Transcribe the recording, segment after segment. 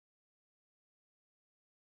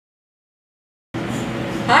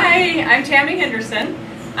Hi, I'm Tammi Henderson.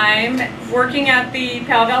 I'm working at the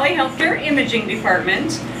Powell Valley Healthcare Imaging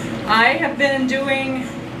Department. I have been doing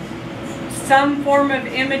some form of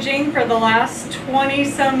imaging for the last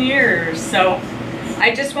 20-some years, so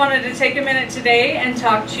I just wanted to take a minute today and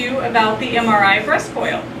talk to you about the MRI breast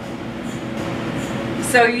coil.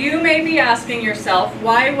 So you may be asking yourself,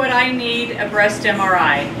 why would I need a breast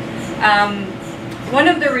MRI? One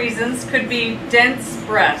of the reasons could be dense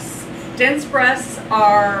breasts. Dense breasts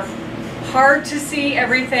are hard to see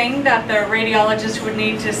everything that the radiologist would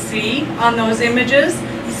need to see on those images,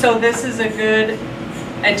 so this is a good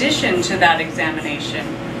addition to that examination.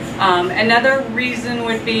 Another reason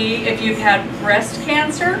would be if you've had breast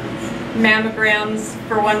cancer, mammograms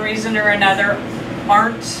for one reason or another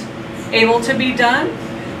aren't able to be done,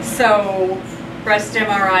 so breast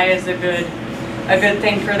MRI is a good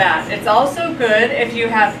thing for that. It's also good if you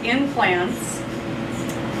have implants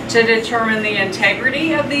to determine the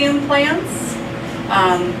integrity of the implants.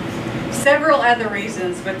 Several other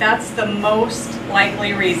reasons, but that's the most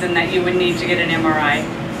likely reason that you would need to get an MRI.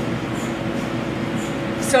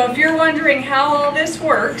 So if you're wondering how all this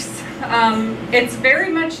works, it's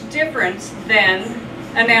very much different than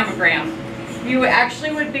a mammogram. You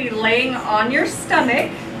actually would be laying on your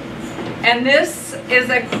stomach, and this is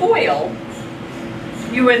a coil.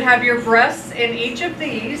 You would have your breasts in each of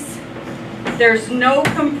these. There's no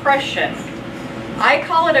compression. I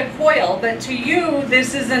call it a coil, but to you,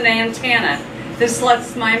 this is an antenna. This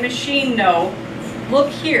lets my machine know, look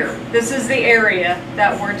here, this is the area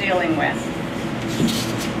that we're dealing with.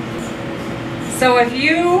 So if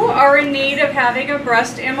you are in need of having a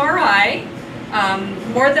breast MRI,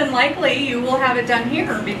 more than likely you will have it done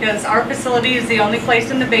here because our facility is the only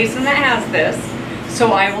place in the basin that has this.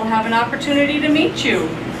 So I will have an opportunity to meet you.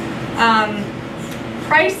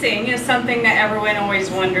 Pricing is something that everyone always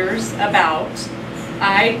wonders about.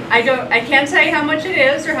 I can't tell you how much it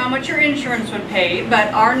is or how much your insurance would pay,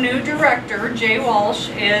 but our new director, Jay Walsh,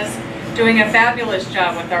 is doing a fabulous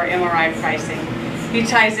job with our MRI pricing. He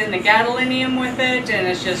ties in the gadolinium with it, and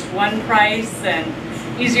it's just one price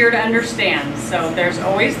and easier to understand. So there's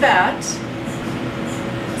always that.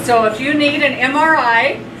 So if you need an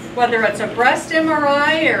MRI, whether it's a breast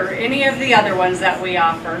MRI or any of the other ones that we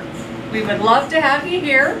offer, we would love to have you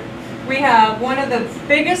here. We have one of the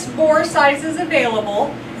biggest bore sizes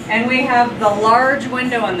available, and we have the large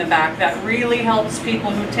window in the back that really helps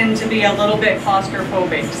people who tend to be a little bit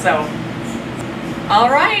claustrophobic. So, all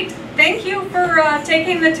right, thank you for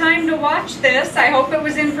taking the time to watch this. I hope it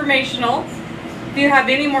was informational. If you have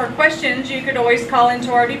any more questions, you could always call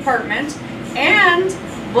into our department, and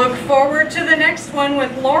look forward to the next one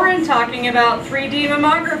with Lauren talking about 3D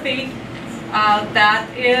mammography. That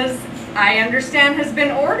is, I understand, has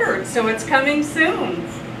been ordered, so it's coming soon.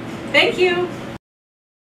 Thank you.